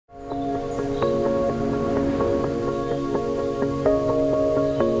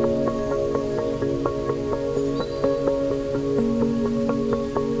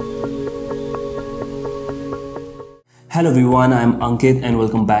Hello everyone, I'm Ankit and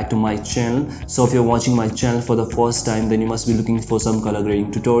welcome back to my channel. So if you're watching my channel for the first time, then you must be looking for some color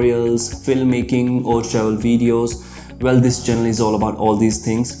grading tutorials, filmmaking or travel videos. Well, this channel is all about all these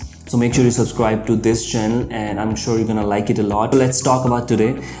things. So make sure you subscribe to this channel and I'm sure you're gonna like it a lot. So let's talk about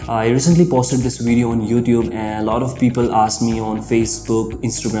today. I recently posted this video on YouTube and a lot of people asked me on Facebook,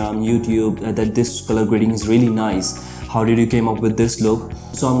 Instagram, YouTube that this color grading is really nice. How did you came up with this look?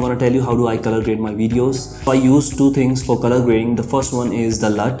 So I'm gonna tell you how do I color grade my videos. So I use two things for color grading. The first one is the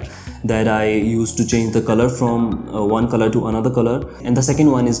LUT that I use to change the color from one color to another color, and the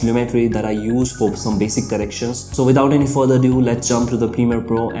second one is Lumetri that I use for some basic corrections. So without any further ado, let's jump to the Premiere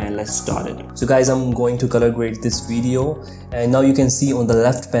Pro and let's start it. So guys, I'm going to color grade this video, and now you can see on the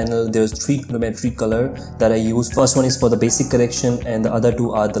left panel there's three Lumetri color that I use. First one is for the basic correction and the other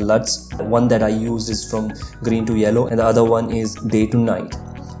two are the LUTs. One that I use is from green to yellow and the other one is day to night.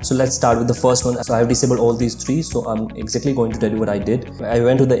 So let's start with the first one. So I have disabled all these three, so I'm exactly going to tell you what I did. I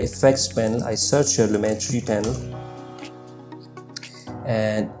went to the effects panel, I searched your Lumetri panel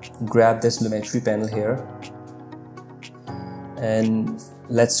and grab this Lumetri panel here, and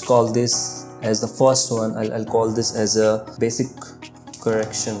let's call this as the first one. I'll call this as a basic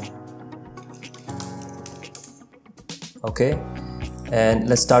correction. Okay, and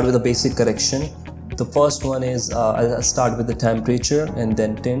let's start with the basic correction. The first one is I'll start with the temperature and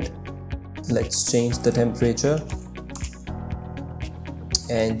then tint. Let's change the temperature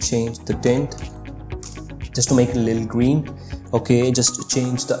and change the tint just to make it a little green. Okay, just to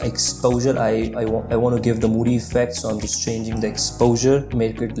change the exposure. I want to give the moody effect, so I'm just changing the exposure,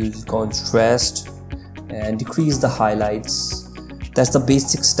 make it a little contrast and decrease the highlights. That's the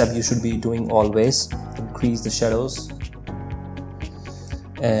basic step you should be doing always. Increase the shadows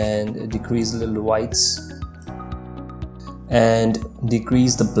and decrease little whites and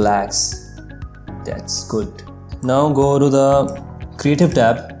decrease the blacks. That's good. Now go to the creative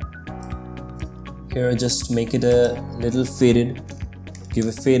tab. Here just make it a little faded, give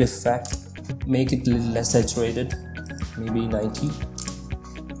a fade effect, make it a little less saturated, maybe 90.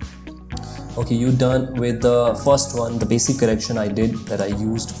 Okay, you're done with the first one, the basic correction I did that I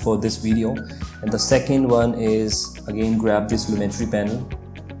used for this video. And the second one is again grab this Lumetri panel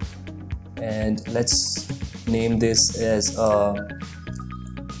and let's name this as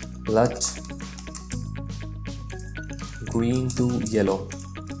LUT green to yellow.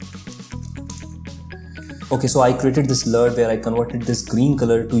 Okay, so I created this LUT where I converted this green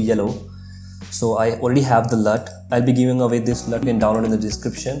color to yellow. So I already have the LUT. I'll be giving away this LUT. You can download in the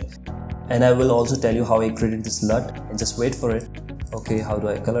description, and I will also tell you how I created this LUT, and just wait for it. Okay, how do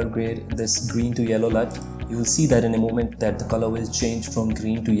I color grade this green to yellow LUT? You will see that in a moment that the color will change from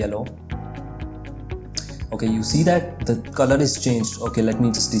green to yellow. Okay, you see that the color is changed. Okay, let me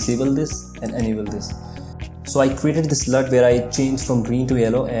just disable this and enable this. So I created this LUT where I changed from green to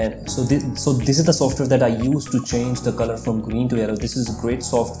yellow, and so this is the software that I use to change the color from green to yellow. This is a great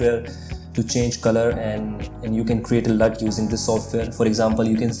software to change color, and you can create a LUT using this software. For example,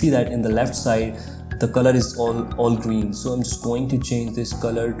 you can see that in the left side the color is all green. So I'm just going to change this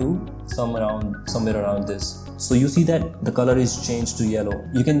color to somewhere around this. So you see that the color is changed to yellow.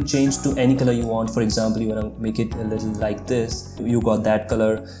 You can change to any color you want. For example, you want to make it a little like this, you got that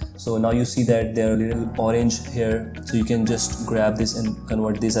color. So now you see that they're a little orange here, so you can just grab this and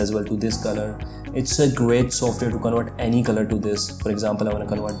convert this as well to this color. It's a great software to convert any color to this. For example, I want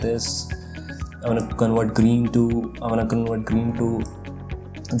to convert this, I want to convert green to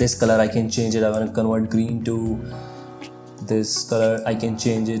this color. I can change it. I want to convert green to this color, I can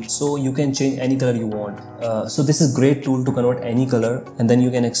change it. So you can change any color you want. So this is a great tool to convert any color, and then you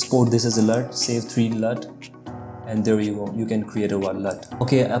can export this as a LUT, save 3 LUT, and there you go, you can create a one LUT.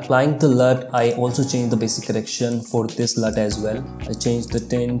 Okay, applying the LUT, I also changed the basic correction for this LUT as well. I changed the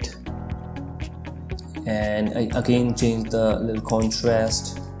tint and I again changed the little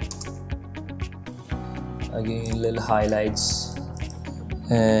contrast, again little highlights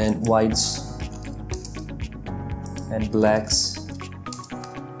and whites and blacks,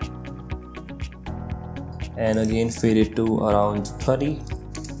 and again fade it to around 30,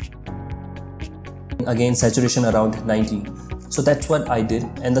 again saturation around 90. So that's what I did.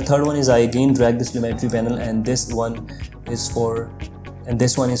 And the third one is I again drag this Lumetri panel, and this one is for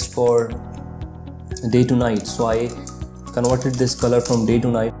day to night. So I converted this color from day to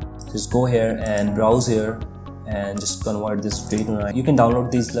night. Just go here and browse here and just convert this day to night. You can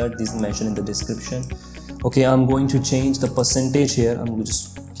download these LUT, these is mentioned in the description. Okay, I'm going to change the percentage here. I'm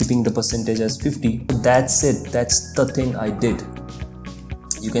just keeping the percentage as 50. That's it. That's the thing I did.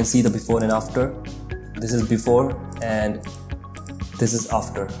 You can see the before and after. This is before and this is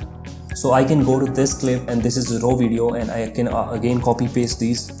after. So I can go to this clip, and this is the raw video, and I can again copy paste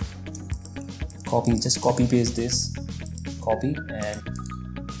these. Just copy paste this, copy and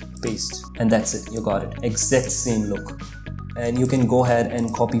paste, and that's it. You got it, exact same look. And you can go ahead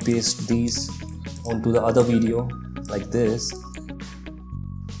and copy paste these onto the other video like this,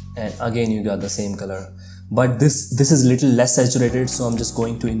 and again you got the same color. But this is little less saturated, so I'm just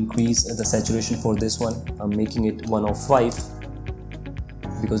going to increase the saturation for this one. I'm making it 105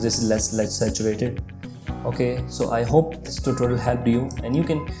 because this is less saturated. Okay, so I hope this tutorial helped you, and you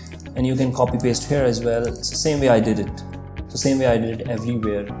can copy paste here as well. It's the same way I did it. So same way I did it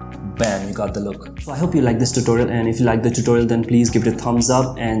everywhere. Bam, you got the look. So I hope you like this tutorial, and if you like the tutorial, then please give it a thumbs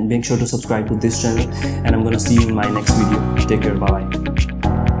up and make sure to subscribe to this channel, and I'm gonna see you in my next video. Take care, bye bye.